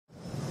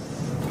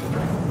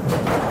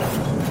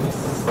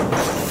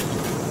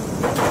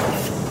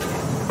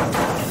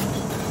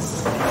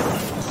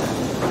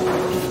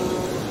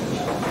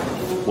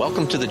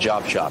Welcome to the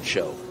Job Shop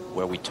Show,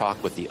 where we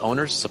talk with the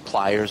owners,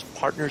 suppliers,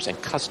 partners,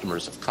 and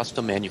customers of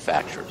custom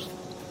manufacturers.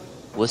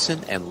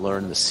 Listen and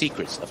learn the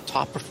secrets of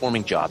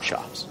top-performing job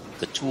shops,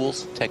 the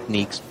tools,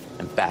 techniques,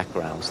 and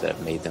backgrounds that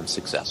have made them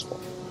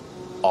successful,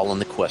 all in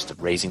the quest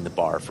of raising the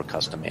bar for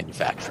custom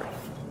manufacturing.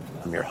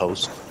 I'm your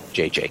host,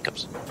 Jay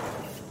Jacobs.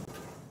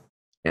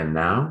 And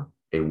now,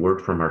 a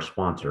word from our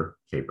sponsor,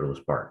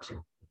 Paperless Parts.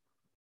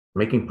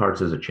 Making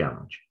parts is a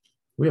challenge.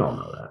 We all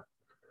know that.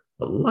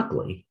 But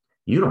luckily,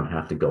 you don't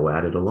have to go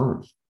at it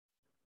alone.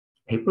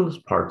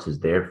 Paperless Parts is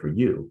there for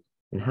you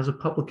and has a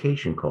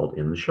publication called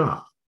In the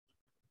Shop.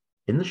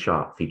 In the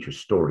Shop features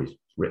stories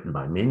written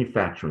by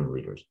manufacturing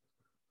leaders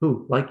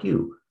who, like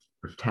you,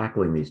 are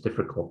tackling these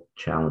difficult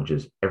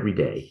challenges every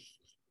day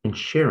and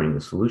sharing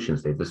the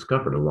solutions they've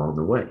discovered along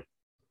the way.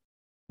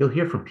 You'll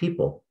hear from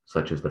people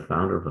such as the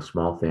founder of a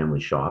small family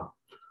shop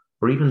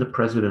or even the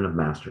president of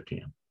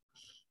Mastercam,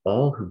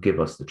 all who give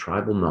us the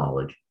tribal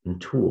knowledge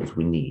and tools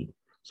we need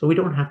so we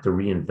don't have to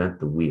reinvent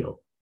the wheel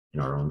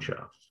in our own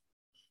shop.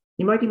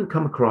 You might even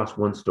come across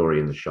one story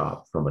in the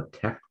shop from a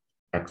tech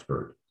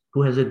expert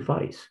who has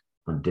advice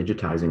on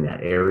digitizing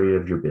that area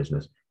of your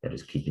business that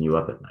is keeping you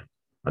up at night.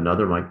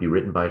 Another might be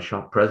written by a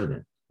shop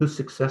president who's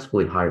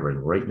successfully hiring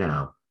right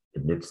now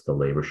amidst the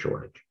labor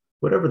shortage.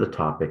 Whatever the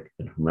topic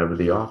and whomever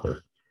the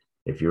author,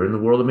 if you're in the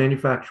world of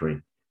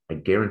manufacturing, I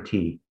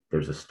guarantee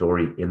there's a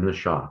story in the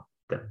shop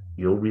that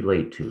you'll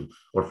relate to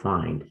or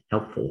find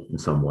helpful in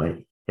some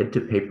way. Head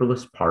to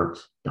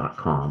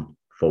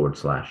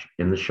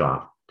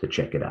paperlessparts.com/in-the-shop to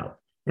check it out.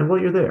 And while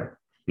you're there,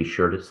 be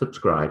sure to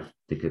subscribe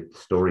to get the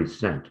stories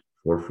sent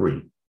for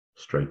free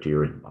straight to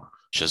your inbox.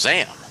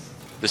 Shazam!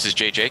 This is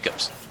Jay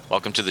Jacobs.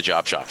 Welcome to the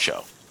Job Shop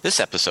Show. This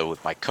episode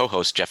with my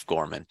co-host Jeff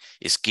Gorman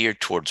is geared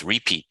towards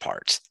repeat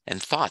parts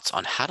and thoughts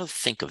on how to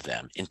think of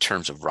them in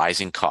terms of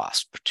rising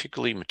costs,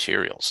 particularly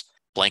materials,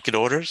 blanket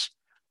orders,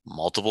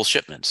 multiple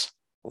shipments,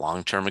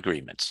 long-term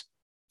agreements.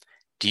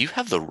 Do you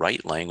have the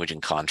right language in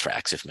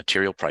contracts if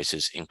material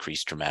prices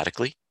increase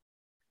dramatically?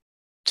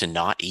 To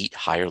not eat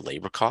higher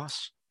labor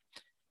costs?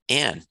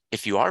 And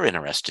if you are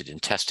interested in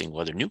testing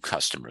whether new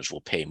customers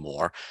will pay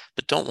more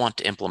but don't want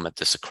to implement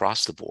this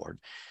across the board,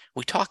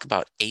 we talk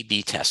about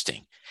A/B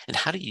testing and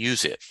how to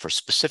use it for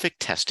specific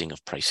testing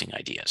of pricing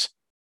ideas.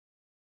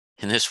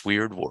 In this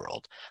weird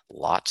world,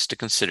 lots to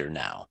consider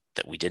now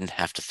that we didn't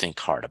have to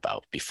think hard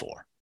about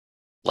before.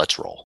 Let's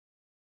roll.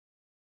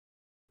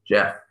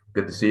 Jeff,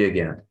 good to see you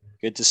again.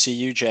 Good to see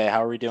you, Jay.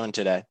 How are we doing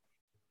today?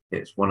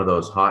 It's one of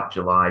those hot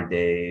July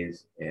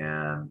days,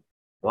 and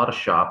a lot of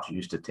shops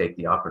used to take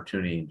the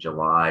opportunity in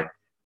July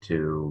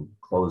to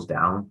close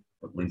down,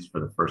 at least for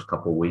the first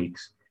couple of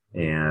weeks,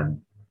 and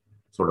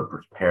sort of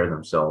prepare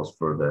themselves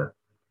for the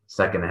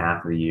second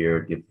half of the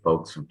year, give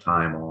folks some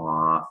time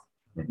off,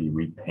 maybe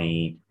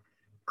repaint,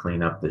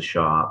 clean up the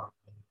shop.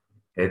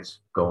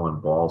 It's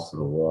going balls to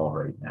the wall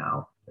right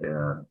now.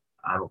 And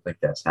I don't think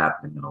that's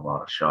happening in a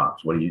lot of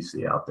shops. What do you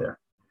see out there?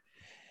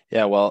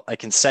 Yeah, well, I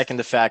can second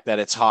the fact that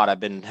it's hot. I've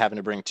been having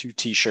to bring 2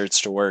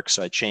 t-shirts to work,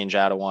 so I change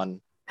out of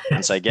one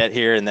once I get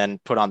here and then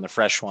put on the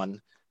fresh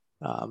one.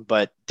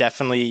 But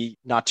definitely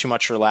not too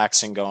much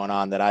relaxing going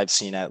on that I've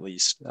seen, at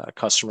least.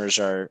 Customers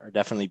are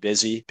definitely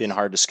busy. Been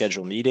hard to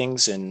schedule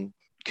meetings and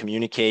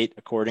communicate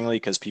accordingly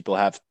because people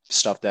have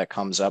stuff that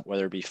comes up,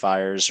 whether it be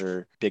fires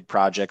or big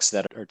projects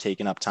that are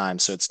taking up time.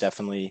 So it's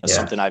definitely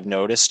something I've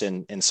noticed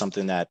and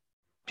something that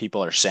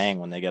people are saying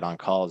when they get on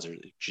calls.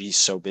 Geez,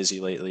 so busy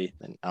lately.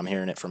 And I'm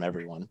hearing it from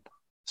everyone.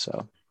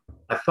 So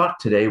I thought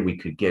today we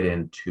could get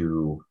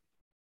into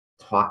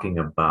talking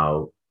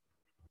about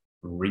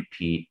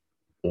repeat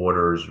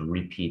orders,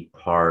 repeat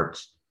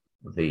parts,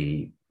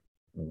 the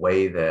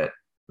way that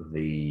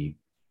the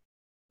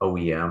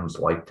OEMs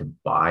like to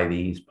buy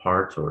these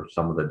parts or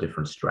some of the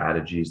different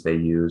strategies they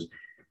use,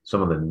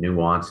 some of the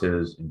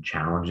nuances and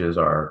challenges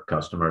our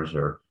customers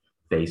are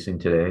facing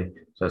today.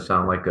 Does that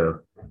sound like a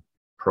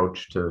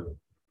approach to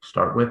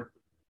start with?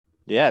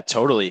 Yeah,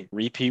 totally.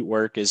 Repeat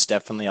work is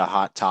definitely a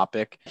hot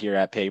topic here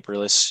at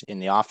Paperless in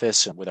the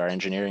office and with our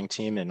engineering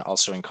team, and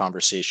also in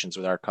conversations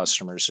with our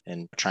customers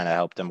and trying to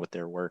help them with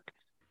their work.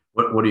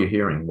 What are you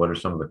hearing? What are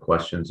some of the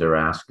questions they're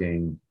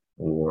asking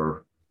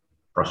or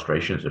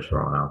frustrations they're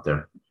throwing out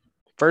there?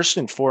 First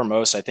and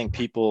foremost, I think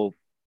people,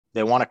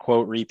 they want to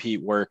quote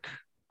repeat work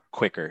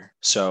quicker.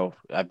 So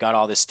I've got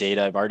all this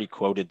data. I've already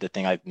quoted the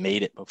thing. I've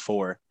made it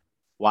before.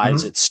 Why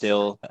is it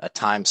still a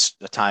time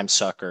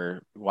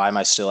sucker? Why am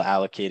I still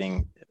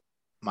allocating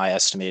my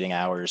estimating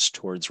hours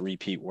towards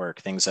repeat work,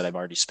 things that I've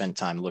already spent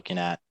time looking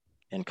at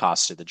and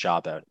costed the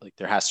job out? Like,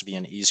 there has to be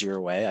an easier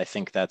way. I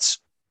think that's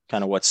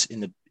kind of what's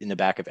in the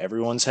back of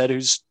everyone's head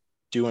who's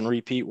doing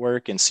repeat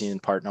work and seeing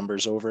part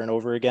numbers over and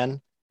over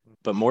again.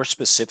 But more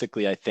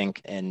specifically, I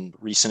think, and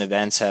recent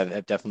events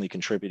have definitely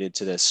contributed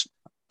to this,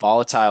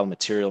 volatile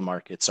material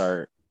markets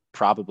are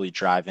probably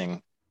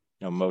driving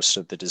most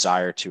of the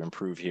desire to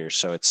improve here.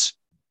 So it's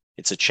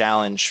a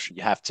challenge.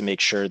 You have to make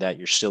sure that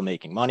you're still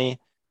making money,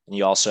 and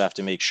you also have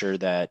to make sure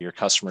that your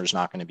customer is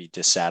not going to be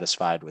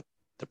dissatisfied with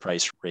the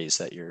price raise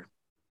that you're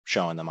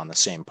showing them on the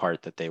same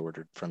part that they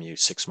ordered from you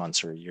 6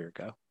 months or a year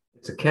ago.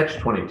 It's a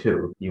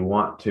catch-22. You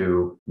want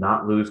to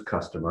not lose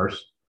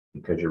customers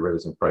because you're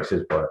raising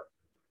prices, but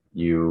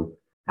you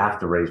have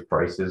to raise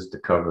prices to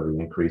cover the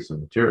increase in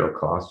material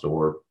costs,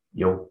 or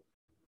you'll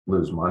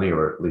lose money,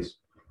 or at least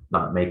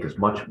not make as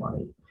much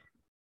money.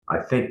 I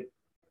think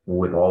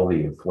with all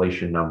the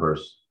inflation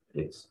numbers,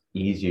 it's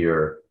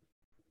easier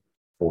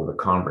for the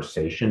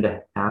conversation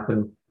to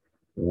happen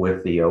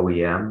with the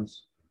OEMs.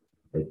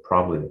 They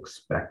probably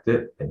expect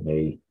it and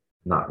may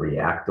not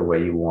react the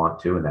way you want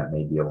to, and that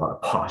may be a lot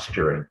of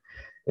posturing.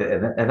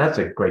 And that's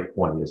a great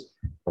point, is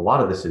a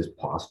lot of this is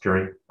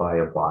posturing by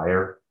a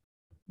buyer,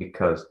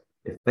 because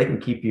if they can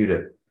keep you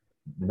to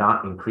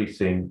not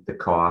increasing the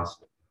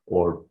cost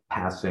or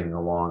passing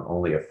along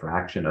only a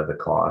fraction of the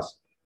cost,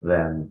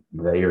 then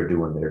they are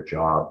doing their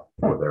job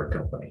for their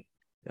company.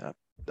 Yeah,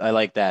 I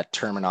like that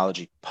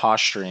terminology,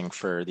 posturing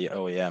for the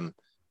OEM.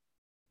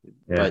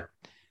 Yeah. But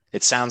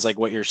it sounds like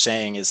what you're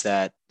saying is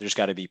that there's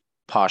got to be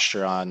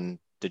posture on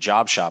the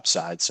job shop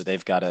side. So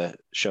they've got to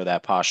show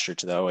that posture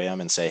to the OEM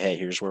and say, hey,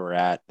 here's where we're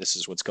at. This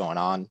is what's going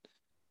on.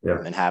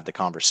 Yeah. And have the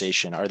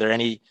conversation. Are there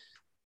any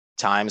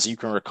times you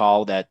can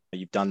recall that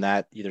you've done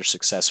that either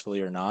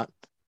successfully or not?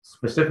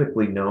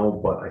 Specifically, no,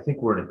 but I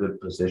think we're in a good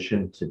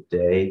position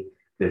today.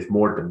 There's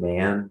more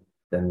demand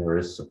than there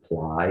is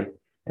supply.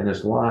 And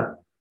there's a lot,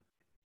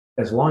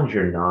 as long as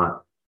you're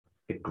not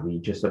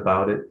egregious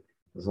about it,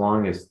 as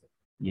long as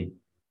you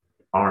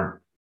aren't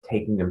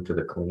taking them to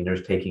the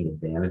cleaners, taking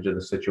advantage of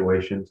the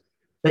situations,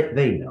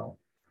 they know.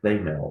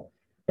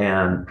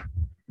 And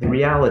the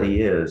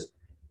reality is,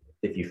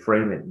 if you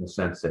frame it in the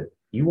sense that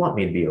you want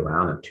me to be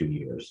around in 2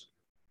 years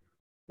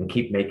and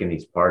keep making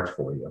these parts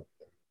for you,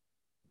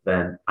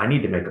 then I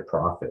need to make a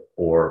profit,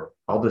 or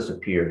I'll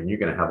disappear and you're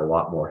going to have a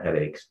lot more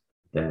headaches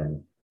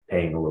than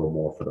paying a little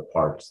more for the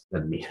parts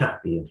than me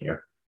not being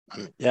here.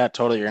 Yeah,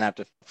 totally. You're going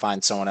to have to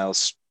find someone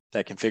else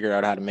that can figure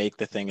out how to make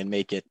the thing and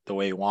make it the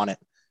way you want it.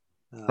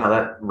 Now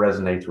that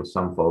resonates with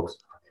some folks.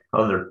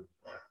 Other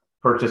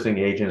purchasing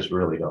agents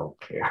really don't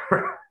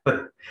care.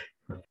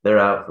 They're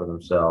out for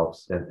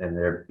themselves, and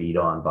they're beat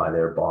on by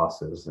their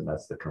bosses, and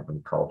that's the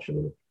company culture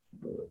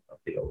of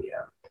the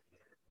OEM.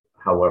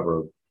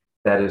 However,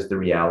 that is the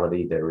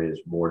reality. There is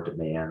more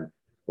demand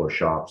for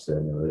shops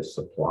than there is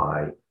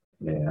supply.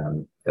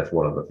 And that's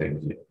one of the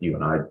things you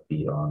and I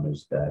beat on,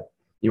 is that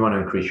you want to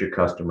increase your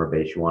customer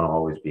base. You want to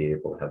always be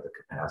able to have the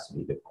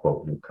capacity to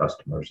quote new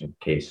customers in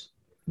case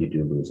you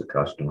do lose a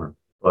customer.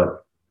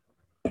 But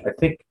I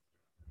think,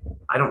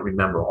 I don't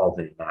remember all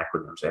the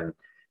acronyms. And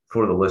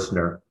for the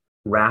listener,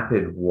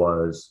 Rapid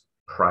was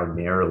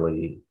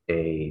primarily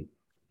a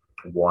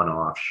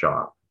one-off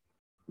shop,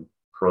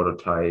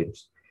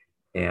 prototypes.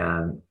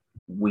 And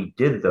we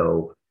did,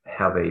 though,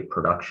 have a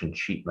production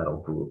sheet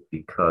metal group,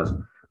 because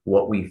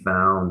what we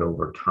found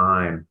over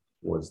time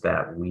was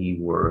that we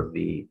were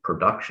the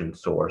production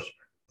source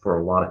for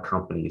a lot of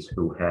companies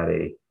who had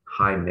a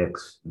high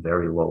mix,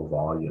 very low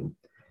volume.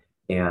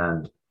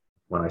 And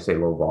when I say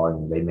low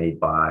volume, they may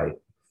buy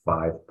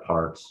 5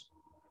 parts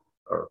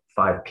or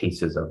 5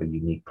 pieces of a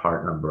unique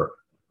part number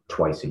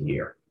twice a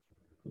year.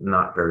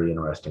 Not very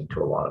interesting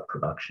to a lot of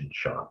production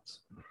shops.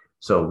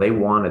 So they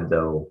wanted,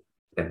 though,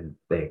 and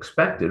they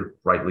expected,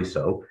 rightly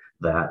so,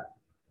 that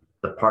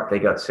the part they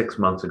got 6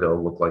 months ago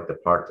looked like the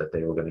part that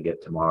they were going to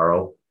get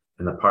tomorrow,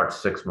 and the part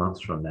 6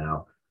 months from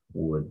now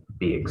would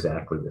be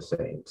exactly the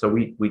same. So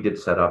we did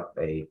set up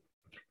a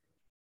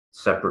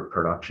separate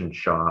production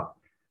shop.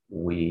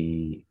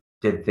 We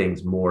did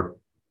things more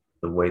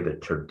the way the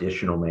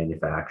traditional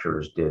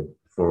manufacturers did.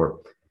 For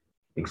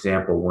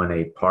example, when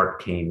a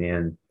part came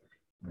in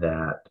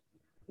that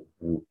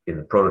in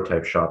the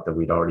prototype shop that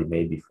we'd already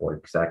made before,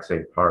 exact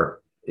same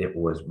part, it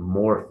was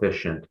more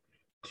efficient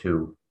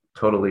to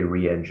totally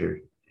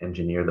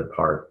re-engineer the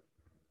part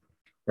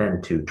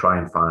than to try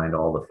and find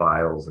all the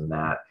files and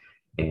that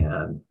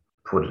and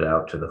put it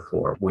out to the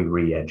floor. We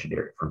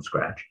re-engineered it from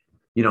scratch.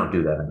 You don't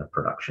do that in a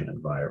production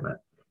environment.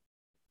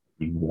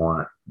 You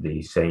want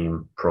the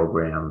same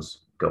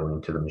programs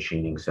going to the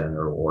machining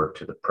center or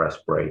to the press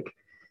brake,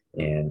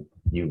 and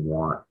you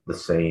want the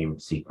same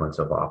sequence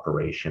of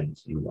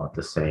operations. You want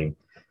the same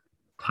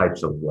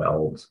types of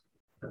welds,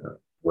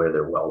 where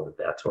they're welded,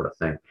 that sort of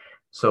thing.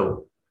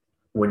 So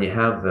when you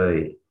have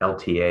the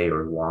LTA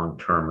or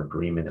long-term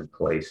agreement in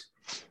place,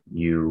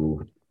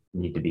 you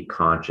need to be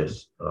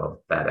conscious of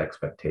that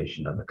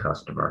expectation of the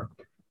customer.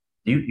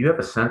 Do you have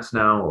a sense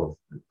now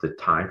of the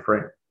time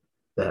frame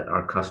that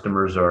our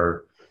customers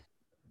are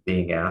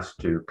being asked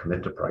to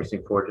commit to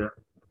pricing for, Jeff?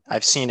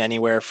 I've seen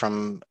anywhere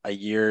from a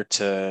year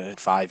to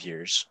 5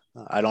 years.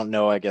 I don't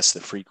know, I guess,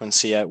 the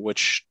frequency at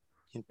which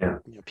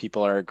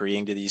people are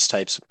agreeing to these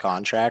types of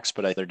contracts,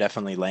 but they're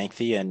definitely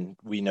lengthy, and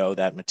we know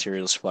that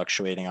materials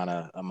fluctuating on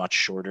a much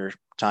shorter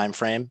time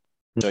frame.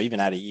 So even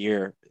at a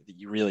year,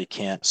 you really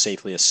can't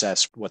safely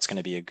assess what's going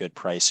to be a good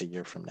price a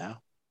year from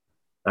now.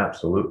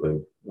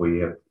 Absolutely.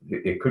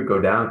 It could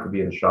go down, it could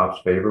be in the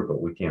shop's favor,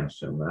 but we can't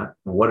assume that.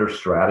 What are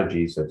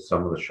strategies that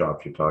some of the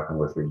shops you're talking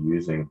with are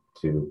using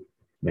to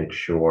make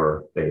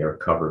sure they are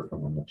covered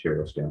from a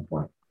material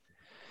standpoint?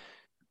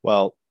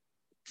 Well,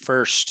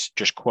 first,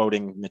 just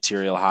quoting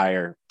material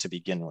higher to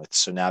begin with.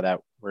 So now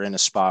that we're in a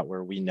spot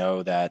where we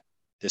know that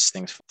this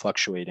thing's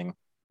fluctuating,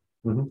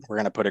 we're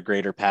going to put a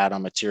greater pad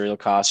on material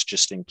costs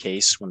just in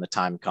case when the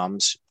time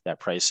comes that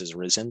price has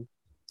risen.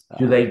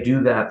 Do they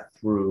do that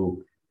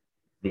through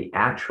the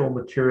actual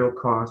material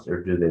cost,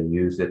 or do they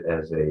use it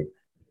as a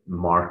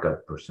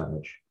markup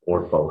percentage,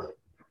 or both?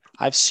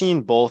 I've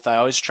seen both. I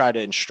always try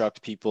to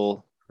instruct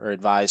people or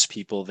advise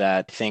people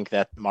that think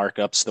that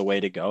markup's the way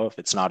to go. If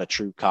it's not a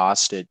true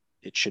cost, it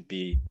should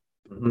be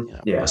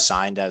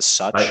assigned as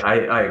such.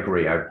 I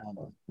agree. I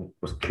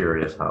was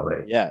curious how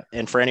they. Yeah,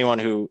 and for anyone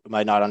who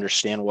might not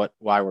understand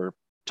why we're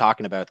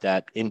talking about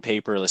that, in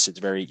paperless, it's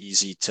very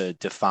easy to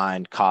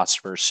define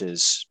cost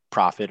versus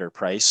profit or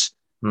price.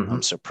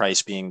 So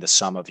price being the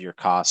sum of your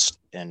cost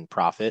and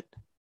profit.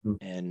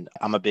 And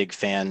I'm a big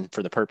fan,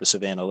 for the purpose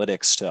of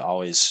analytics, to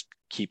always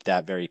keep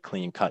that very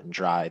clean, cut and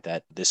dry,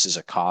 that this is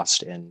a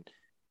cost and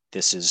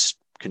this is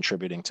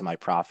contributing to my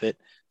profit.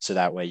 So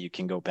that way you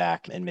can go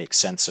back and make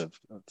sense of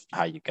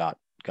how you got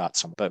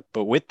some. But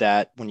with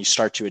that, when you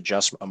start to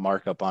adjust a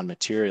markup on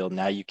material,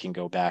 now you can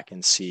go back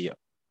and see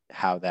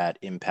how that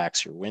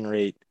impacts your win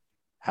rate,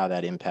 how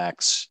that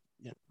impacts.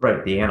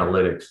 Right. The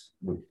analytics.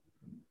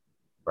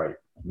 Right.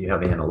 You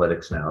have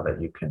analytics now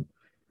that you can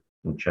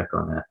check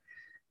on that.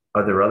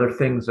 Are there other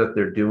things that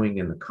they're doing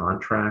in the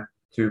contract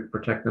to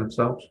protect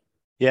themselves?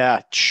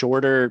 Yeah,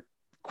 shorter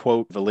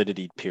quote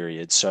validity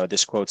period. So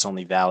this quote's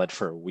only valid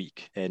for a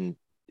week, and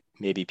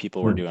maybe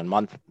people were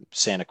doing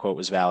saying a quote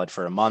was valid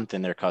for a month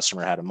and their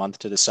customer had a month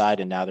to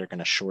decide, and now they're going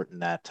to shorten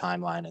that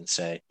timeline and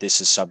say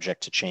this is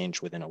subject to change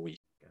within a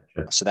week.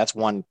 Gotcha. So that's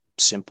one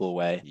simple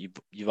way.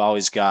 You've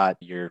always got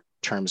your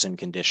terms and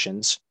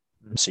conditions.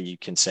 So you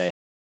can say,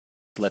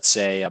 let's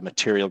say a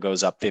material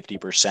goes up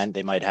 50%,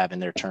 they might have in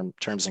their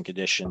terms and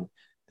condition,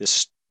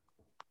 this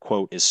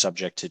quote is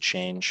subject to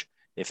change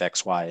if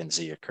X, Y, and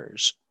Z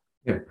occurs.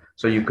 Yeah.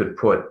 So you could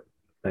put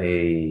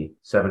a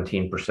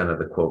 17% of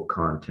the quote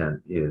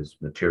content is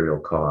material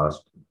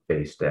cost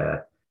based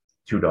at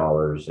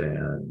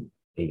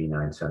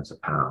 $2.89 a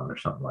pound or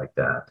something like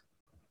that.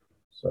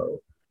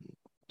 So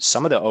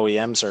some of the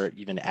OEMs are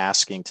even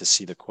asking to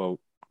see the quote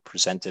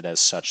presented as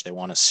such. They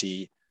want to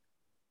see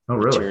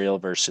material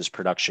versus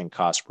production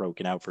cost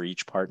broken out for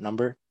each part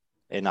number.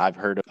 And I've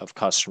heard of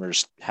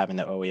customers having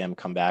the OEM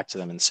come back to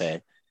them and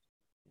say,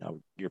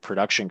 your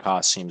production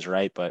cost seems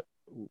right, but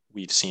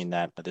we've seen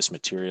that this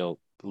material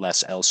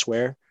less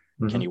elsewhere.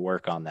 Can you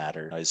work on that,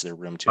 or is there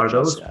room to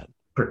adjust that? Are those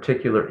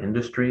particular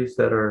industries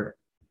that are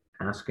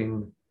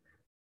asking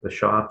the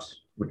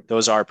shops?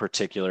 Those are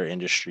particular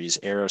industries.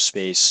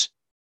 Aerospace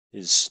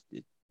is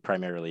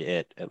primarily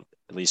it, at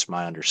least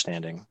my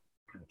understanding.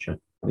 Gotcha.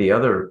 The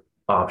other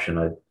option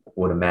I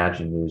would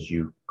imagine is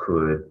you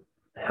could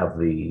have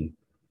the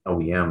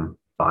OEM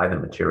buy the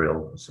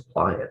material and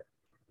supply it.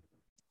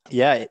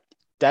 Yeah,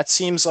 that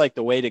seems like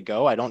the way to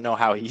go. I don't know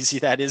how easy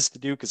that is to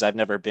do because I've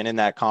never been in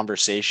that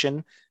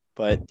conversation,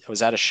 but I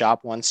was at a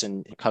shop once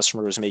and a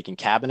customer was making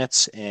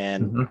cabinets,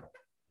 and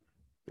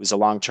it was a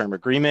long-term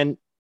agreement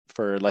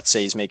for, let's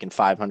say he's making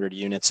 500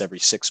 units every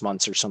 6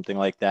 months or something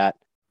like that.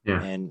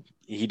 Yeah. And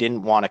he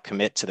didn't want to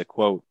commit to the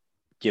quote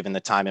given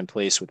the time and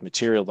place with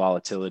material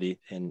volatility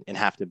and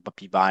have to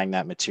be buying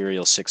that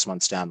material 6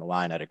 months down the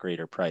line at a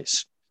greater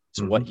price.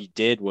 So what he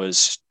did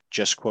was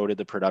just quoted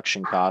the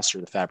production costs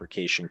or the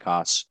fabrication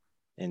costs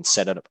and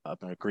set up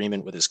an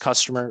agreement with his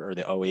customer or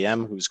the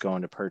OEM who's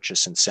going to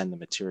purchase and send the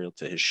material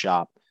to his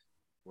shop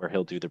where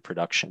he'll do the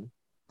production.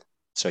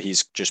 So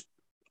he's just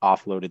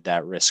offloaded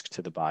that risk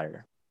to the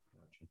buyer.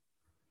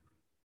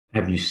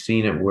 Have you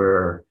seen it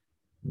where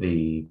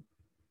the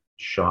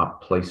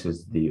shop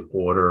places the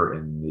order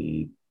and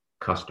the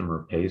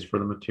customer pays for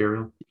the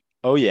material?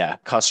 Oh yeah,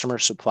 customer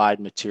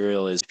supplied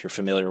material is, if you're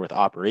familiar with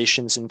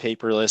operations in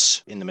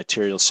paperless, in the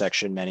materials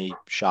section, many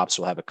shops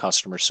will have a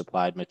customer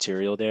supplied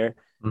material there,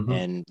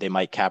 and they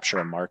might capture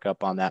a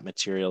markup on that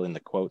material in the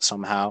quote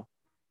somehow,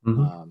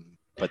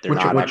 but they're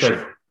not actually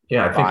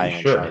buying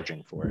and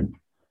charging for it.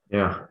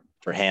 Yeah,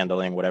 for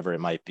handling, whatever it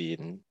might be,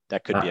 and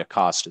that could be a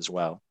cost as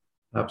well.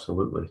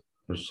 Absolutely.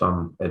 There's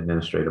some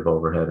administrative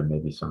overhead and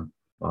maybe some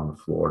on the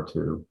floor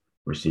to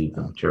receive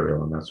the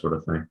material and that sort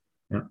of thing.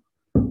 Yeah,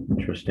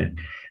 interesting.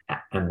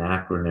 An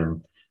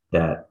acronym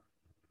that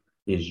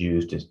is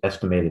used is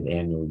estimated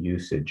annual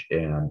usage.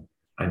 And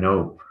I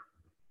know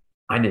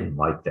I didn't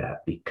like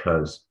that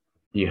because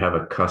you have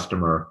a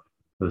customer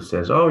who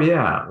says, oh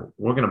yeah,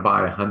 we're going to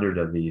buy 100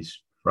 of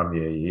these from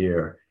you a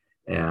year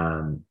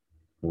and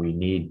we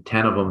need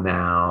 10 of them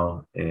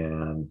now,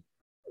 and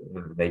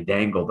they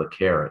dangle the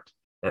carrot.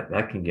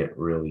 That can get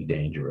really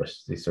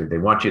dangerous. So they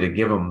want you to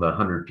give them the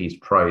 100-piece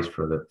price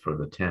for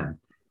the 10.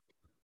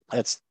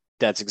 That's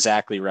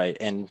exactly right.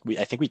 And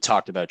I think we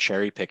talked about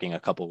cherry picking a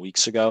couple of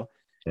weeks ago.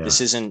 Yeah. This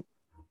isn't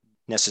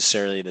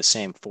necessarily the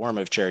same form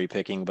of cherry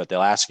picking, but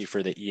they'll ask you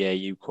for the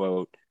EAU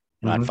quote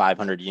on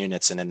 500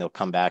 units, and then they'll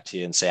come back to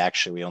you and say,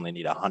 actually, we only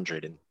need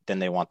 100, and then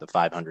they want the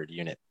 500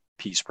 unit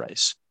piece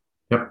price.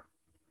 Yep.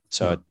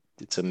 So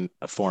it's a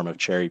form of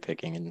cherry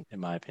picking, in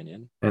my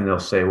opinion. And they'll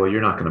say, well,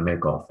 you're not going to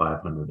make all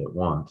 500 at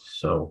once.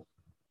 So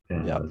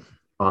Yeah.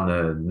 on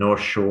the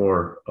North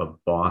Shore of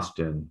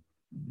Boston,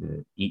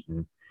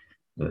 Eaton,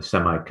 the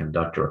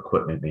semiconductor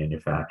equipment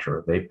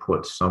manufacturer, they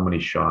put so many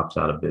shops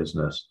out of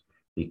business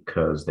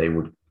because they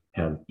would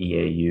have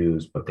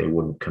EAUs, but they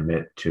wouldn't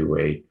commit to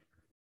a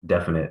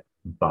definite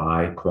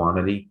buy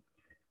quantity.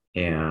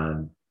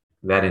 And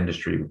that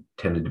industry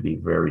tended to be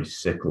very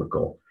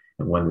cyclical.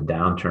 And when the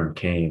downturn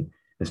came,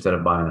 instead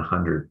of buying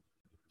 100,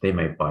 they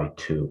might buy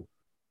two.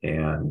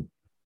 And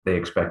they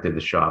expected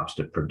the shops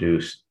to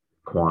produce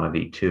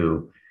quantity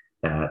two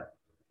at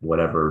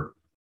whatever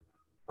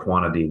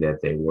quantity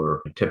that they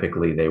were.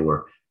 Typically, they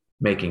were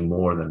making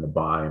more than the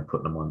buy and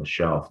putting them on the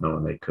shelf,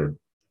 knowing they could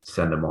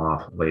send them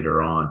off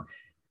later on.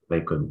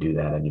 They couldn't do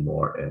that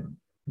anymore. And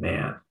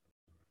man,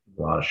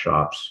 a lot of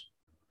shops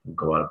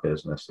go out of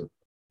business.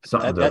 It's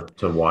something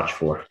to watch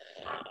for.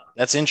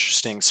 That's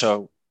interesting.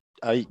 So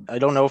I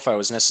don't know if I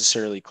was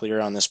necessarily clear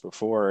on this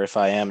before or if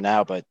I am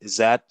now, but is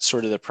that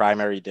sort of the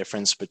primary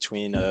difference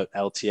between a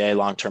LTA,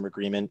 long-term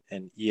agreement,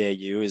 and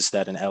EAU? Is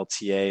that an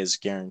LTA is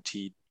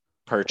guaranteed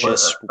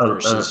purchase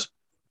versus?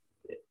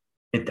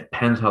 It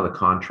depends how the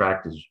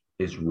contract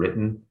is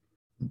written,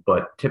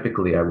 but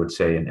typically I would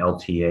say an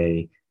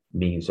LTA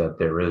means that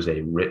there is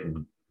a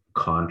written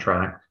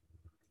contract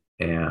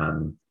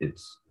and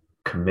it's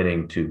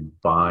committing to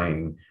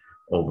buying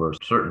over a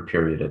certain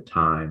period of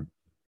time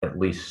at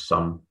least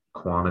some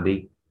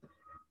quantity.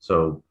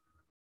 So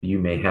you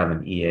may have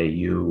an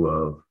EAU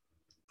of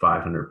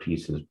 500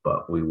 pieces,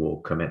 but we will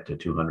commit to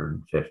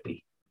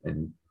 250.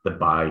 And the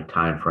buy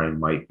time frame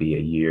might be a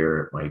year,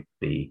 it might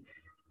be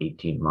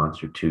 18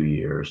 months or 2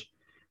 years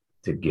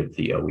to give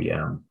the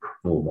OEM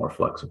a little more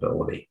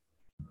flexibility.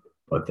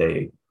 But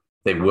they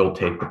will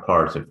take the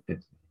parts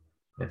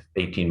if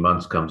 18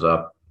 months comes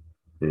up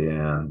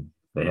and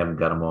they haven't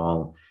got them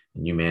all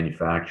and you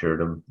manufactured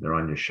them, they're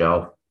on your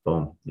shelf,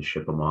 boom, you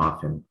ship them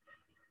off, and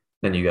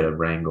then you got to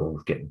wrangle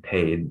with getting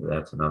paid.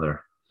 That's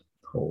another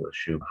whole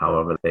issue.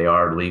 However, they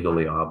are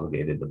legally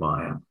obligated to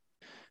buy them.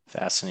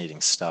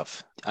 Fascinating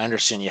stuff. I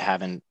understand you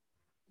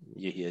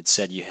had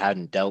said you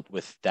hadn't dealt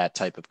with that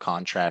type of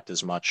contract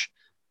as much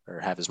or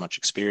have as much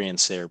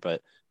experience there,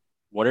 but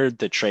what are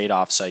the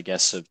trade-offs, I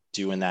guess, of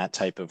doing that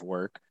type of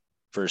work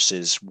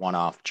versus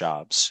one-off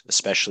jobs,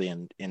 especially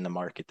in the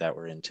market that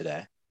we're in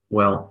today?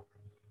 Well,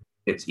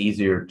 it's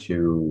easier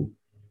to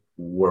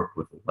work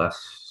with less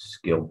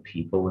skilled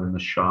people in the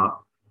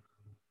shop,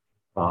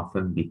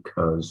 often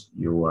because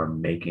you are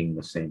making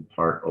the same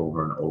part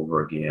over and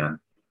over again,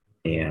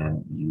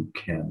 and you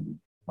can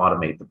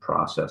automate the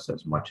process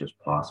as much as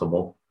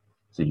possible.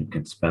 So you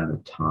can spend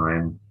the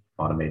time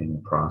automating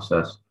the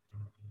process.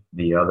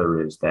 The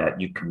other is that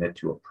you commit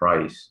to a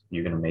price,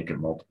 you're going to make it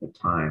multiple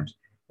times.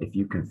 If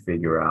you can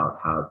figure out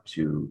how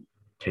to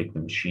take the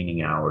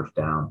machining hours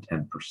down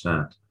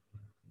 10%,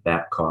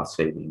 that cost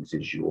savings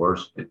is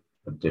yours. It's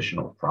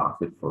additional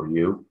profit for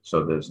you.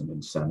 So there's an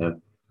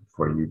incentive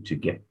for you to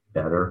get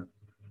better.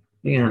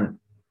 And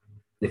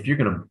if you're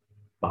going to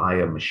buy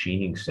a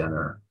machining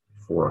center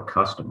for a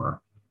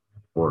customer,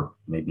 or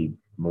maybe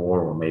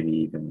more, or maybe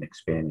even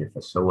expand your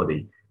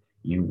facility,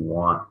 you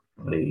want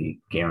the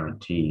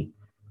guarantee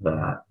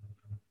that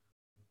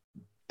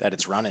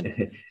it's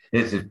running.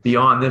 It's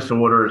beyond this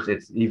orders.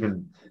 It's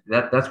even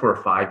that's where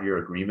a 5-year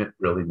agreement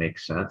really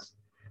makes sense.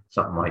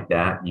 Something like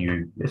that.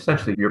 You're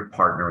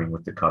partnering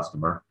with the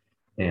customer,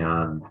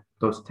 and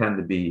those tend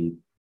to be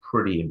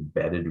pretty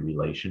embedded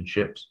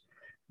relationships.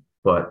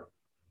 But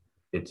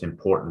it's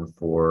important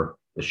for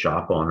the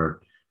shop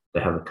owner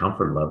to have a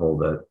comfort level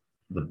that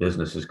the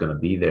business is going to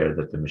be there,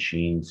 that the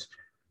machines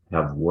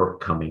have work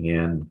coming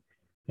in,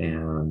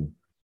 and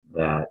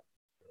that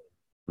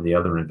the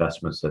other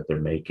investments that they're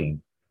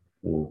making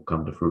will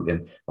come to fruit.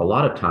 And a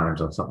lot of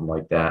times on something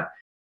like that,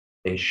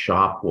 a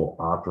shop will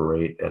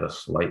operate at a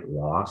slight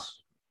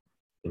loss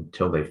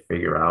until they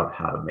figure out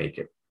how to make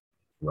it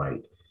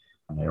right.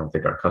 And I don't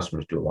think our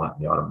customers do a lot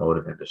in the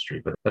automotive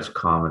industry, but that's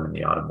common in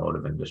the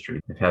automotive industry.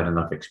 They've had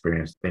enough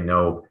experience. They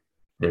know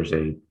there's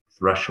a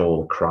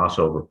threshold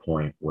crossover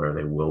point where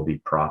they will be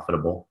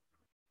profitable,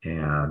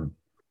 and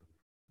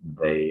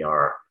they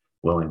are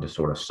willing to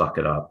sort of suck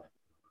it up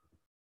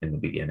in the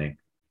beginning.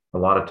 A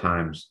lot of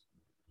times,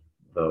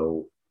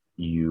 though,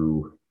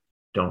 you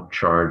don't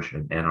charge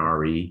an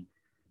NRE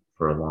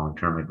for a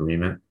long-term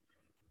agreement.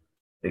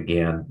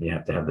 Again, you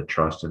have to have the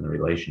trust in the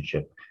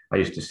relationship. I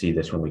used to see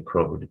this when we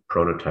quoted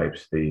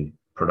prototypes. The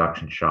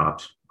production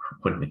shops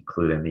wouldn't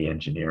include any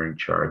engineering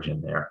charge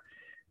in there,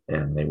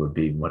 and they would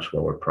be much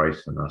lower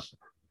priced than us.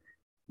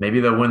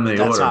 Maybe they'll win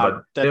the order,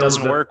 but that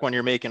doesn't work when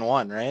you're making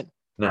one, right?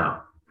 No,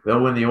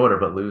 they'll win the order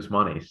but lose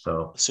money.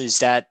 So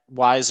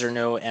why is there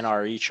no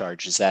NRE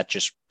charge? Is that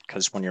just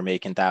because when you're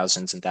making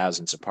thousands and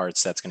thousands of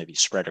parts, that's going to be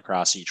spread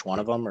across each one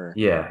of them? Or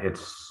yeah,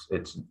 it's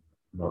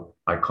what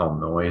I call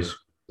noise.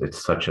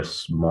 It's such a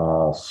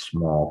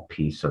small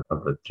piece of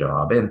the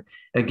job. And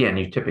again,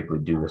 you typically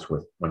do this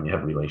when you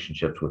have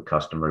relationships with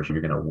customers.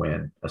 You're going to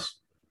win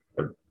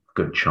a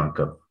good chunk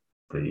of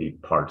the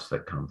parts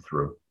that come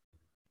through.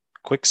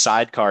 Quick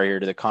sidecar here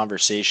to the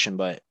conversation,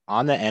 but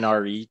on the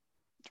NRE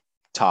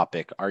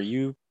topic, are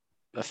you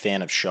a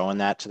fan of showing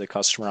that to the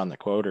customer on the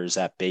quote, or is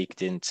that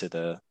baked into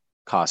the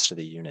cost of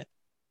the unit?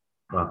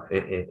 Well,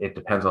 it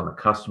depends on the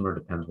customer,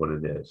 depends what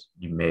it is.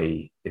 You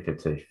may, if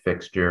it's a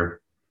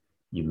fixture,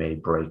 you may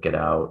break it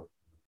out,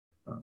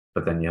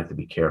 but then you have to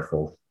be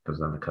careful because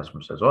then the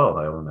customer says, "Oh,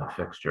 I own that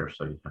fixture,"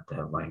 so you have to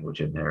have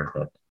language in there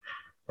that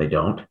they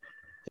don't.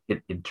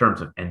 In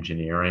terms of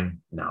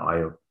engineering,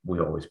 no, we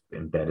always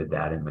embedded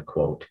that in the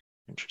quote.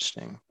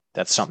 Interesting.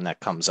 That's something that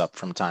comes up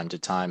from time to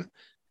time.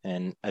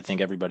 And I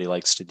think everybody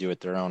likes to do it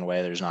their own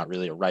way. There's not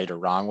really a right or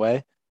wrong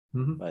way,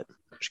 but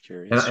I'm just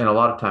curious. And a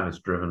lot of time it's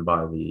driven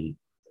by the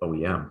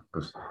OEM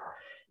because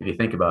if you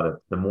think about it,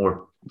 the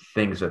more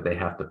things that they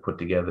have to put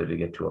together to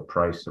get to a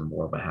price, the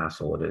more of a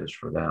hassle it is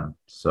for them.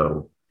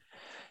 So,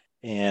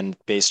 and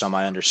based on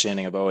my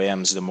understanding of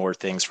OEMs, the more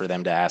things for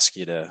them to ask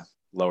you to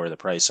lower the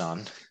price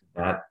on.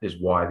 That is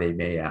why they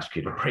may ask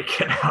you to break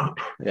it out.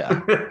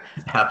 Yeah.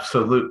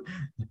 Absolute.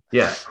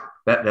 Yes.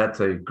 That's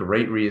a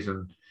great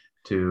reason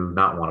to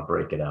not want to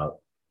break it out.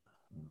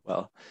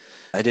 Well,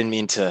 I didn't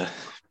mean to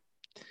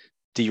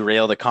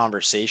derail the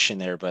conversation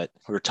there, but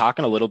we were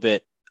talking a little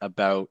bit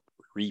about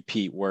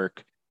repeat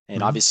work.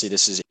 And obviously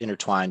this is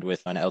intertwined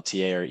with an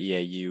LTA or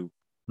EAU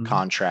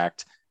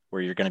contract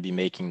where you're going to be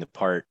making the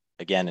part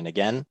again and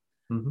again.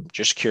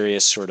 Just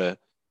curious sort of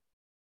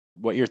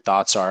what your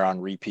thoughts are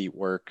on repeat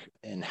work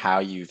and how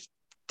you've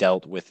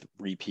dealt with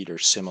repeat or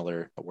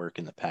similar work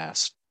in the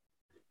past.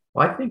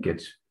 Well, I think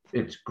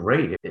it's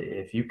great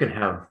if you can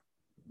have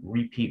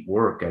repeat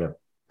work at a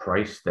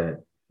price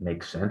that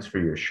makes sense for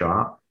your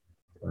shop.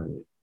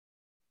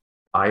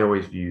 I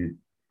always view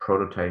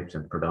prototypes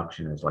and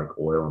production as like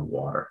oil and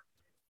water.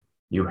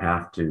 You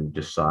have to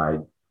decide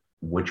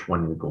which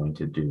one you're going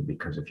to do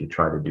because if you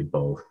try to do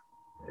both,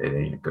 it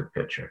ain't a good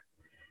picture.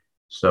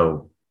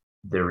 So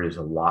there is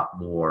a lot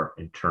more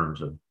in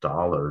terms of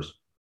dollars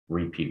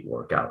repeat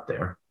work out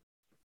there.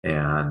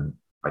 And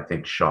I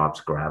think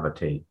shops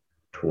gravitate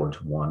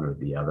towards one or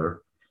the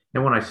other.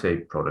 And when I say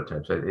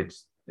prototypes,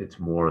 it's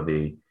more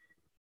the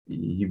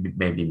you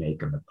may be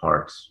making the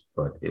parts,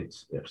 but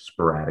it's a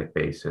sporadic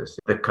basis.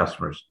 The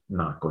customer's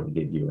not going to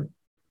give you an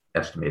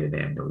estimated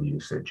annual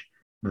usage.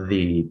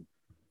 The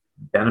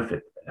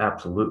benefit,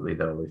 absolutely,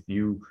 though,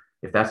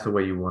 if that's the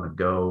way you want to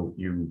go,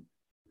 you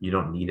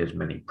don't need as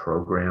many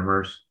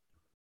programmers.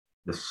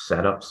 The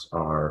setups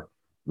are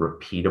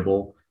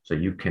repeatable, so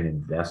you can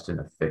invest in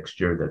a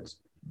fixture that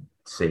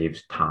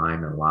saves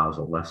time and allows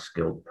a less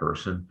skilled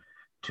person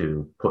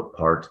to put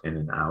parts in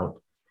and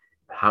out.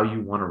 How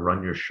you want to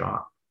run your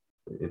shop,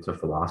 it's a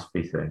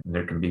philosophy thing. And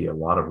there can be a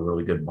lot of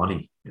really good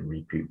money in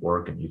repeat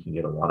work, and you can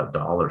get a lot of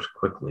dollars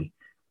quickly,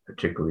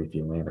 particularly if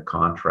you land a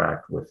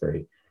contract with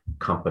a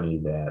company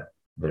that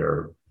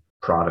their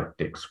product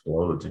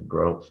explodes in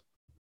growth.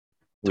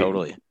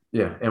 Totally.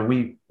 And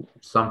we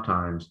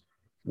sometimes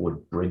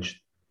would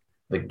bridge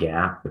the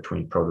gap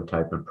between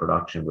prototype and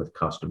production with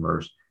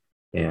customers.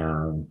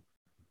 And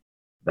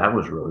that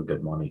was really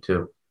good money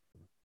too.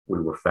 We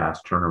were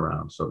fast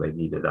turnaround, so they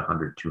needed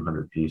 100,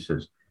 200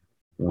 pieces.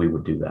 We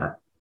would do that.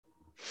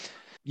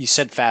 You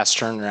said fast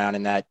turnaround,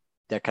 and that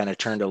kind of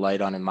turned a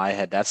light on in my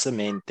head. That's the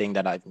main thing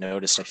that I've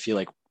noticed. I feel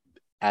like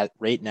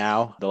right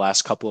now, the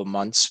last couple of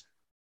months,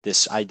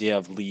 this idea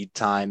of lead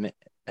time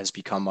has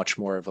become much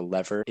more of a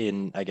lever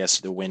in, I guess,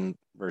 the win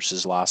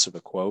versus loss of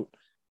a quote.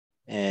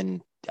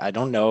 And I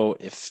don't know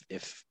if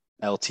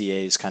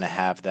LTAs kind of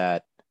have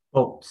that.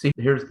 Well, see,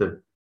 here's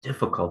the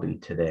difficulty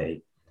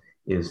today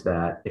is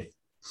that if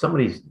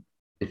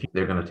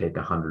they're going to take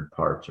 100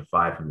 parts or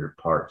 500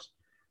 parts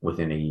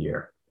within a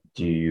year,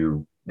 do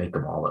you make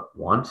them all at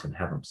once and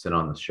have them sit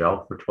on the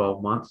shelf for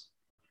 12 months?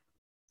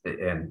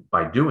 And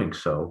by doing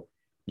so,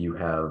 you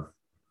have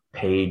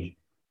paid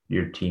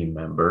your team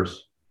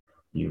members,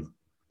 you've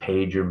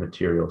paid your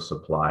material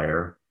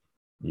supplier,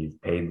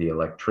 you've paid the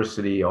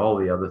electricity, all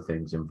the other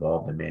things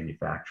involved in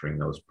manufacturing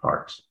those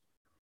parts.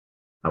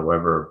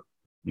 However,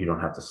 you don't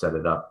have to set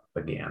it up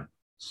again.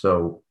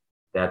 So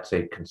that's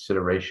a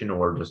consideration,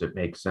 or does it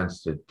make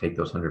sense to take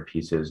those 100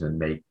 pieces and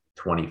make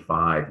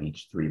 25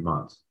 each 3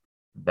 months?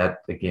 That,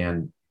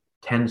 again,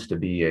 tends to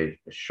be a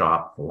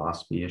shop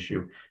philosophy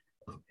issue.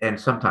 And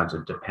sometimes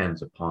it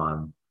depends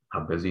upon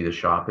how busy the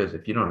shop is.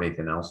 If you don't have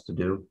anything else to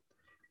do,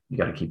 you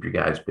got to keep your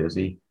guys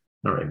busy.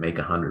 All right, make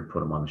 100, put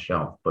them on the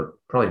shelf, but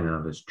probably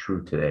not as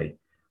true today.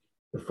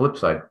 The flip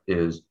side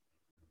is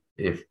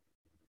if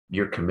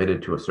you're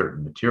committed to a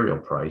certain material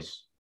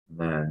price,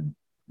 then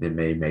it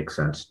may make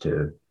sense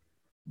to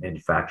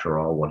manufacture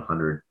all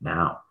 100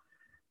 now.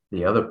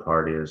 The other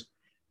part is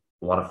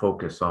a lot of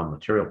focus on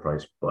material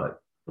price,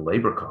 but the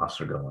labor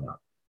costs are going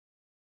up.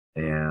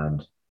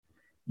 And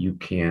you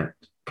can't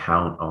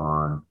count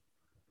on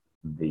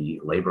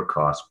the labor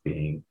costs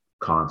being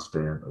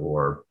constant,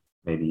 or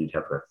maybe you'd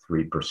have a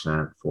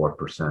 3%,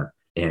 4%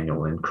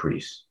 annual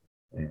increase.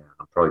 And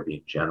I'm probably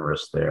being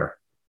generous there.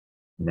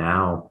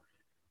 Now,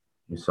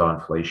 you saw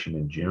inflation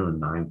in June,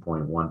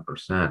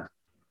 9.1%.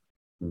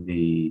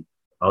 the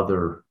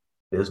other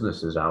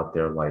businesses out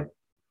there like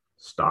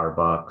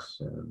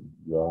Starbucks and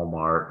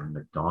Walmart and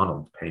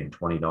McDonald's paying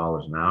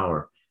 $20 an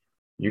hour,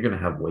 you're going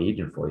to have wage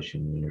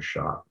inflation in your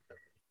shop.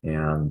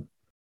 And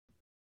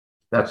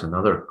that's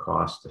another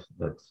cost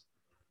that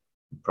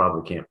you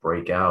probably can't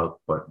break out,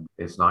 but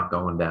it's not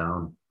going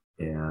down.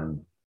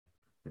 And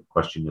the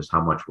question is,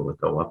 how much will it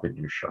go up in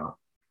your shop?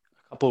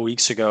 A couple of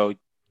weeks ago,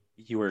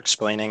 you were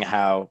explaining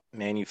how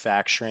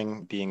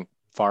manufacturing being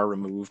far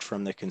removed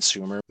from the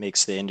consumer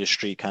makes the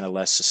industry kind of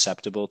less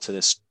susceptible to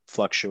this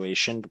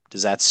fluctuation.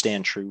 Does that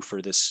stand true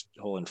for this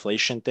whole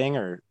inflation thing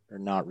or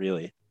not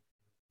really?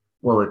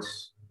 Well,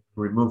 it's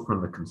removed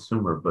from the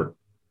consumer, but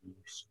you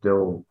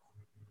still,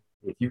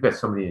 if you've got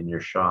somebody in your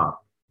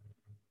shop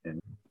and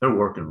they're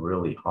working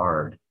really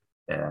hard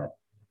at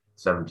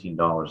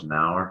 $17 an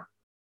hour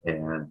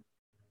and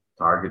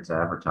Target's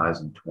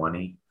advertising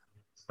 20,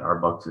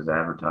 Starbucks is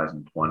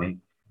advertising 20,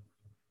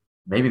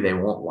 maybe they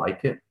won't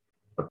like it,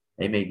 but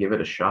they may give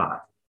it a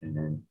shot and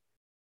then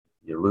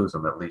you lose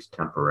them at least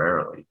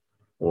temporarily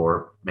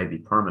or maybe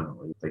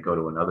permanently. They go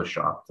to another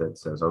shop that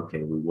says,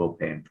 okay, we will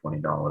pay them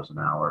 $20 an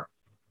hour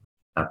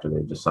after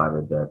they've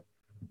decided that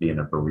being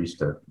a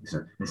barista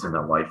isn't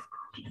a life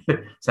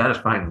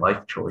satisfying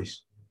life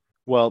choice.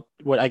 Well,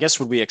 what I guess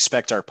would we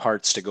expect our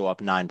parts to go up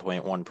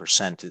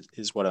 9.1%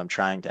 is what I'm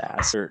trying to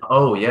ask.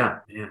 Oh yeah,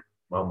 yeah.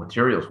 Well,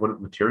 materials. What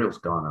have materials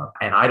gone up?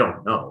 And I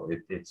don't know.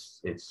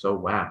 It's so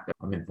whack.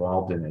 I'm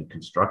involved in a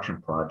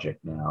construction project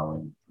now,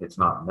 and it's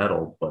not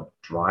metal, but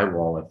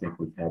drywall. I think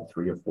we've had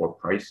 3 or 4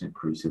 price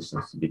increases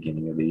since the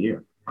beginning of the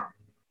year.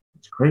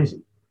 It's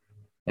crazy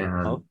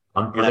and Well,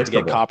 you're gonna have to get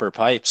unpredictable. copper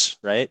pipes,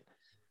 right?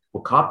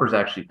 Well, copper's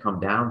actually come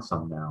down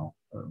some now,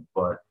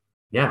 but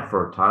yeah,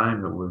 for a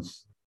time it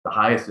was the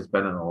highest it's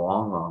been in a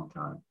long, long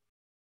time.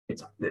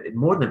 It's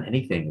more than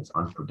anything, it's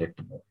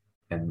unpredictable,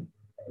 and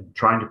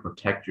trying to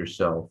protect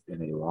yourself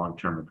in a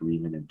long-term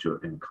agreement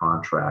in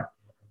contract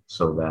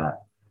so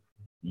that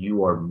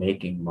you are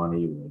making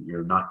money,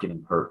 you're not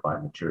getting hurt by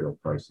material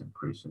price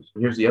increases.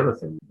 Here's the other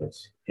thing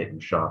that's hitting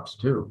shops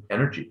too: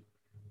 energy,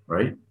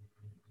 right?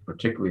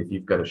 Particularly if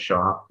you've got a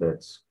shop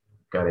that's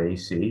got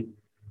AC,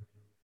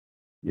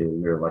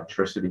 your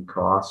electricity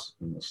costs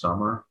in the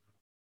summer,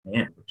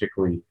 and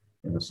particularly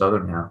in the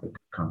southern half of the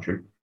country,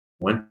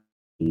 when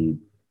the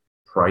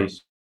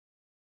price,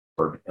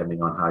 or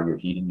depending on how you're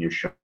heating your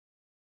shop,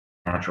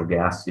 natural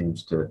gas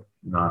seems to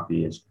not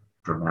be as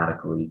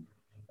dramatically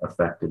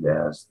affected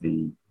as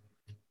the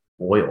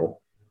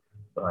oil,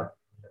 but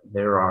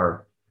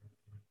there's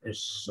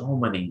so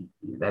many,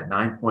 that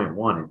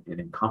 9.1, it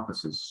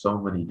encompasses so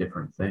many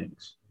different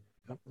things.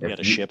 You got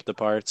to ship the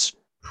parts.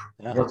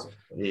 Yeah. Well,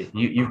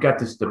 you've got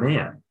this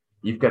demand.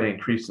 You've got to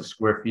increase the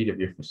square feet of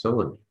your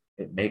facility.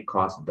 It may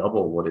cost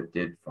double what it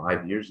did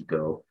 5 years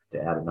ago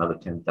to add another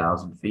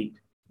 10,000 feet,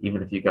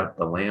 even if you got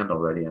the land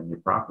already on your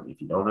property.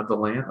 If you don't have the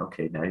land,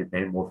 okay, now you're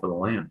paying more for the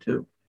land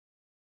too.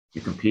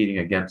 You're competing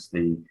against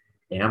the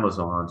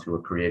Amazons who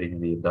are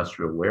creating the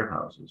industrial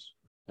warehouses.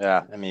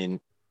 Yeah. I mean,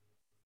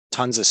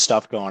 tons of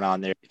stuff going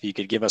on there. If you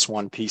could give us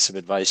one piece of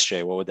advice,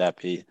 Jay, what would that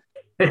be?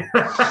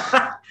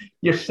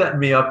 You're setting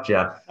me up,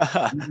 Jeff.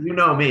 You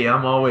know me.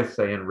 I'm always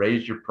saying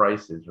raise your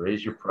prices,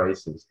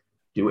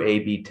 do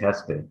A/B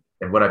testing.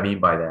 And what I mean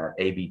by that,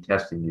 A/B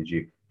testing is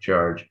you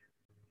charge,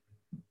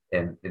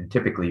 and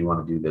typically you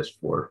want to do this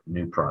for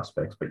new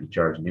prospects, but you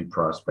charge new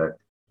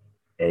prospect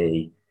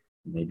A,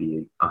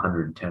 maybe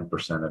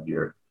 110% of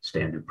your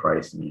standard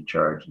price, and you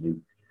charge new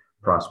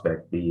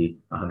prospect B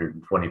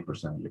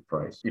 120% of your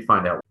price. You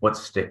find out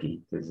what's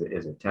sticky. Is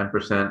it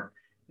 10%?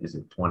 Is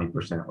it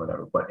 20%?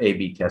 Whatever. But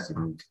A/B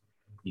testing means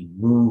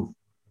you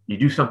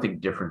do something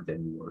different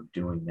than you are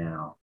doing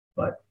now.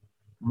 But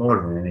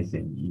more than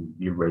anything,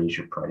 you raise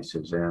your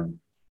prices. And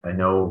I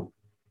know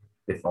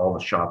if all the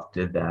shops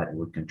did that, it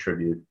would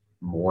contribute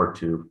more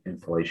to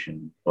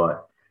inflation.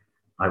 But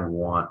I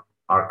want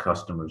our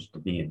customers to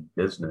be in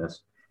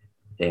business.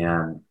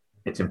 And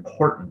it's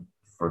important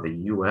for the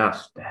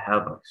US to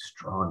have a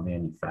strong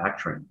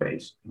manufacturing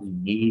base. We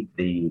need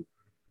the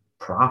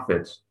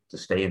profits to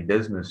stay in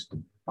business,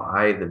 to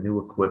buy the new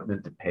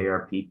equipment, to pay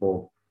our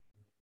people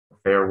a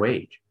fair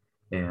wage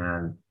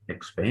and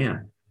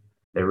expand.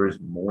 There is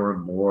more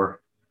and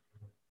more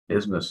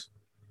business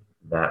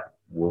that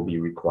will be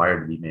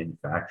required to be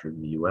manufactured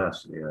in the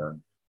US.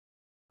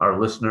 Our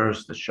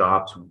listeners, the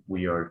shops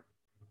we are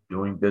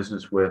doing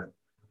business with,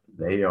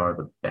 they are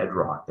the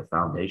bedrock, the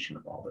foundation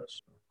of all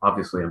this.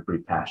 Obviously, I'm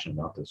pretty passionate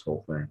about this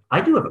whole thing.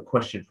 I do have a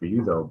question for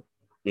you, though,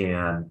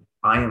 and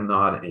I am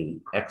not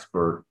an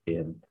expert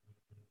in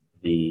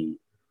the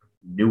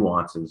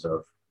nuances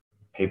of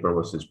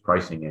Paperless's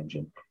pricing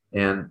engine.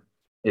 And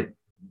it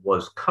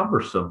was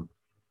cumbersome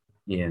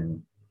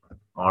in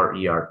our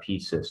ERP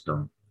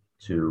system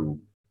to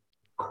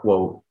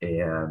quote,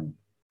 and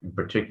in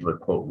particular,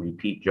 quote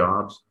repeat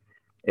jobs.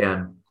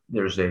 And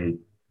there's a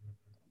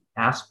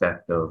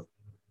aspect of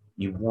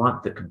you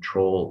want the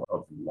control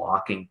of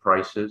locking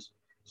prices.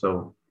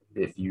 So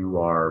if you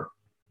are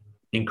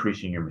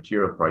increasing your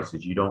material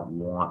prices, you don't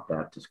want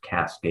that to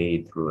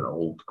cascade through an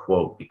old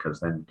quote, because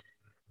then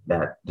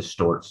that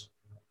distorts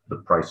the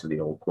price of the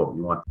old quote.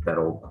 You want that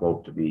old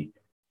quote to be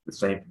the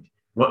same.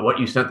 What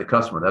you sent the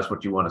customer, that's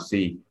what you want to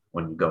see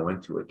when you go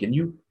into it. Can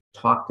you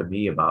talk to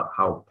me about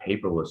how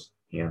paperless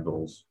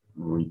handles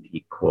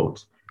repeat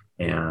quotes,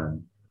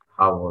 and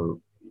how,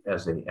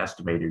 as an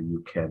estimator,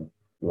 you can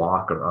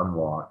lock or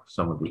unlock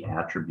some of the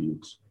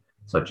attributes,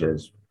 such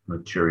as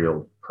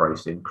material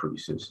price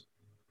increases,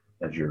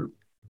 as you're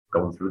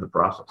going through the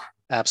process?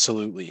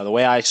 Absolutely. The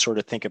way I sort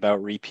of think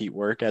about repeat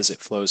work as it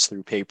flows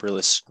through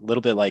paperless, a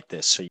little bit like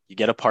this. So you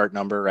get a part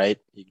number, right?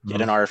 You get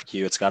an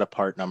RFQ, it's got a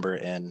part number,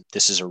 and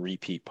this is a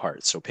repeat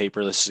part. So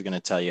paperless is going to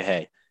tell you,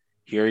 hey,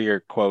 here are your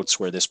quotes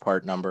where this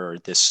part number or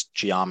this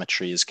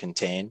geometry is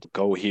contained.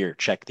 Go here,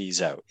 check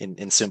these out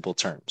in simple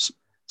terms.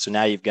 So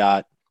now you've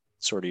got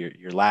sort of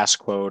your last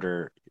quote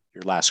or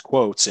your last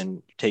quotes, and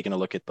you're taking a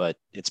look at, but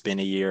it's been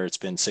a year, it's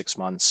been 6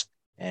 months,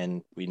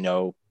 and we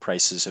know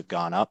prices have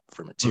gone up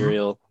for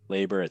material,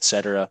 labor, et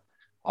cetera,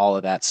 all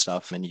of that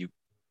stuff. And you've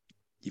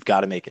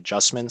got to make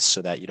adjustments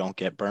so that you don't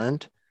get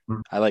burned.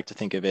 I like to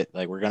think of it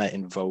like we're going to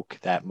invoke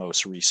that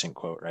most recent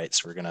quote, right?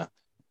 So we're going to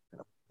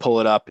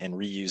pull it up and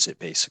reuse it,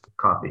 basically.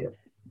 Copy it.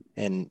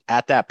 And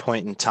at that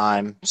point in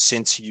time,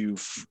 since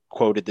you've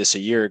quoted this a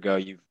year ago,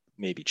 you've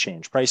maybe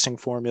changed pricing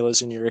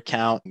formulas in your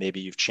account. Maybe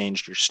you've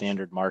changed your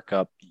standard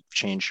markup. You've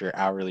changed your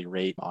hourly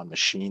rate on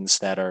machines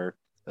that are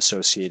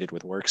associated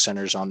with work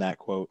centers on that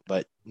quote.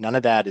 But none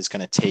of that is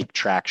going to take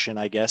traction,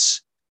 I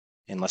guess,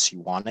 unless you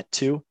want it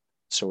to.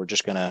 So we're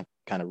just going to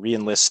kind of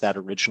re-enlist that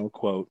original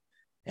quote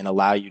and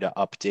allow you to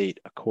update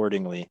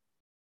accordingly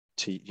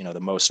to, the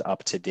most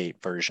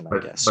up-to-date version, I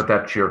guess. But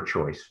that's your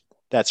choice.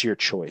 That's your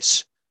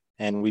choice.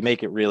 And we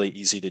make it really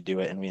easy to do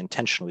it. And we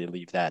intentionally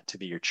leave that to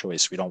be your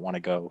choice. We don't want to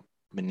go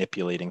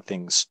manipulating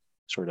things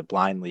sort of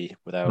blindly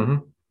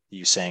without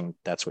you saying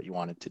that's what you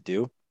wanted to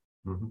do.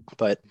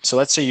 But so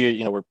let's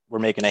say we're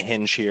making a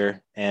hinge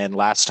here, and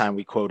last time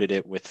we quoted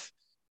it with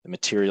the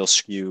material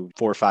SKU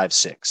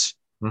 456,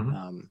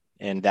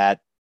 and that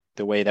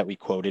the way that we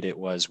quoted it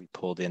was we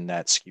pulled in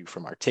that SKU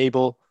from our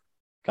table,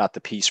 got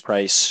the piece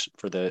price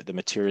for the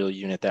material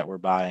unit that we're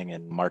buying,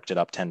 and marked it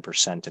up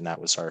 10%, and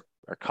that was our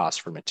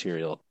cost for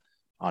material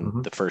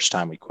on the first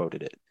time we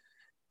quoted it.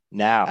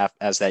 Now,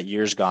 as that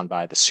year's gone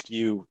by, the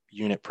SKU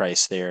unit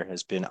price there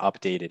has been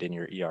updated in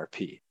your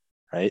ERP,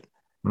 right?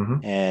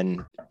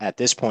 And at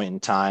this point in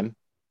time,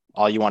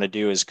 all you want to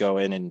do is go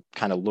in and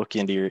kind of look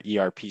into your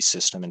ERP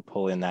system and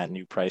pull in that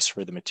new price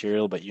for the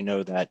material, but you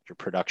know that your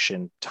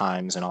production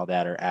times and all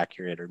that are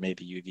accurate, or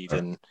maybe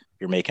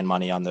you're making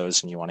money on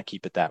those and you want to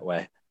keep it that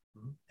way,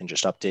 and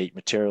just update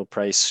material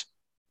price,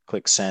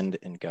 click send,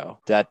 and go.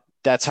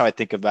 That's how I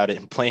think about it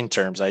in plain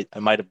terms. I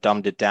might have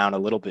dumbed it down a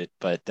little bit,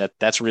 but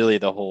that's really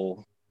the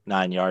whole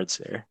 9 yards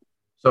there.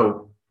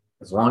 So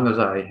as long as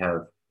I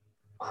have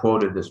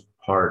quoted this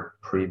part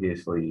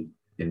previously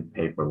in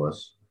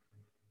paperless,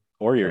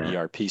 or your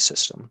ERP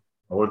system,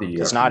 or the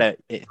ERP. It's not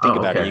think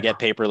about it. You get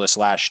paperless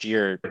last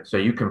year, so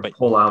you can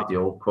pull out the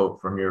old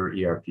quote from your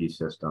ERP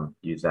system,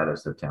 use that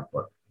as the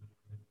template.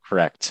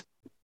 Correct.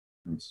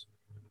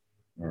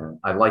 And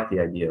I like the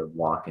idea of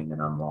locking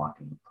and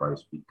unlocking the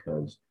price,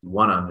 because you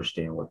want to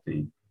understand what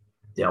the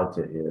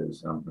delta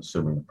is. I'm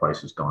assuming the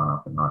price has gone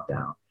up and not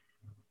down,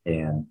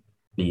 and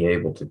be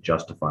able to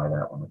justify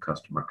that when the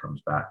customer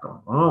comes back going,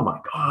 oh my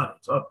God,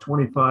 it's up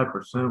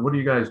 25%. What are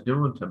you guys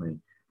doing to me?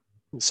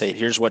 Say,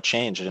 here's what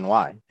changed and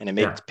why. And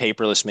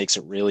paperless makes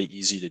it really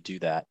easy to do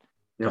that.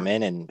 Come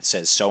in and it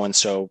says,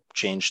 so-and-so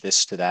changed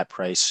this to that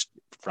price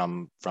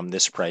from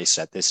this price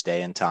at this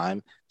day and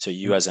time. So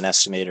you as an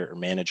estimator or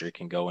manager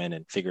can go in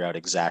and figure out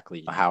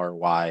exactly how or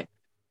why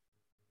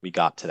we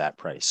got to that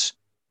price.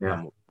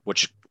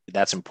 Which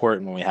that's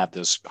important when we have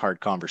those hard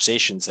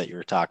conversations that you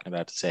were talking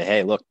about, to say,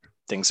 hey, look,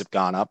 things have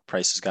gone up,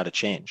 price has got to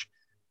change.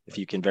 If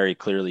you can very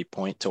clearly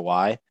point to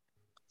why,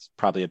 it's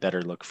probably a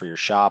better look for your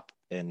shop,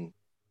 and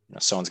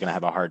someone's going to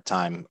have a hard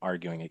time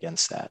arguing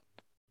against that.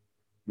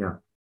 Yeah.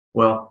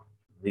 Well,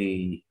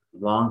 the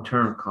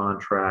long-term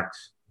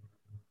contracts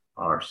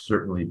are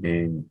certainly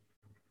being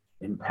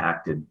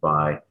impacted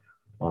by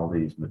all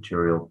these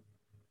material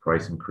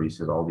price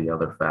increases, all the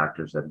other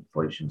factors that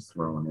inflation's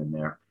thrown in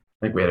there.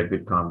 I think we had a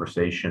good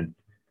conversation.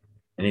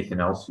 Anything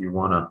else you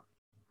want to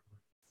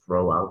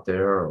throw out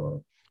there?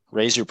 Or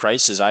raise your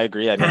prices? I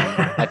agree. I mean,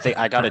 I think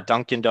I got a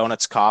Dunkin'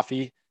 Donuts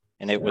coffee,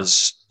 and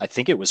I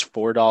think it was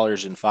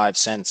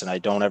 $4.05, and I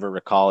don't ever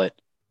recall it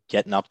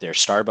getting up there.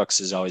 Starbucks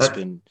has always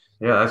been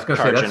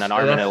charging an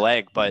arm and a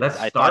leg, but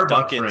I thought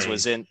Dunkin's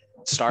was in.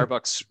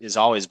 Starbucks has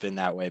always been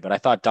that way, but I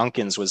thought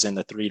Dunkin's was in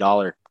the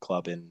 $3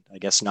 club, and I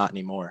guess not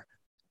anymore.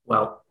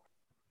 Well,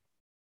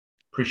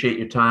 appreciate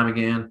your time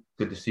again.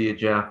 Good to see you,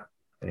 Jeff.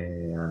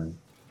 And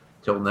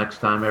until next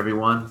time,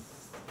 everyone,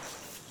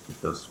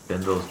 keep those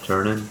spindles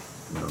turning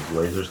and those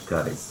lasers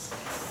cutting.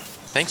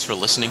 Thanks for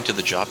listening to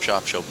the Job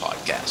Shop Show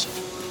podcast.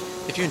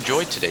 If you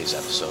enjoyed today's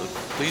episode,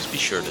 please be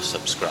sure to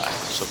subscribe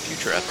so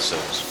future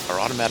episodes are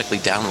automatically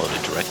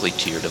downloaded directly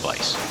to your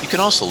device. You can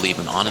also leave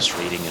an honest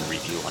rating and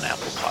review on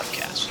Apple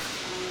Podcasts.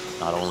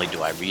 Not only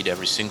do I read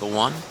every single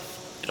one,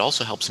 it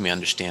also helps me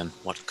understand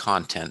what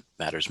content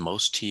matters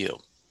most to you.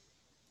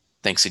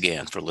 Thanks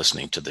again for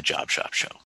listening to The Job Shop Show.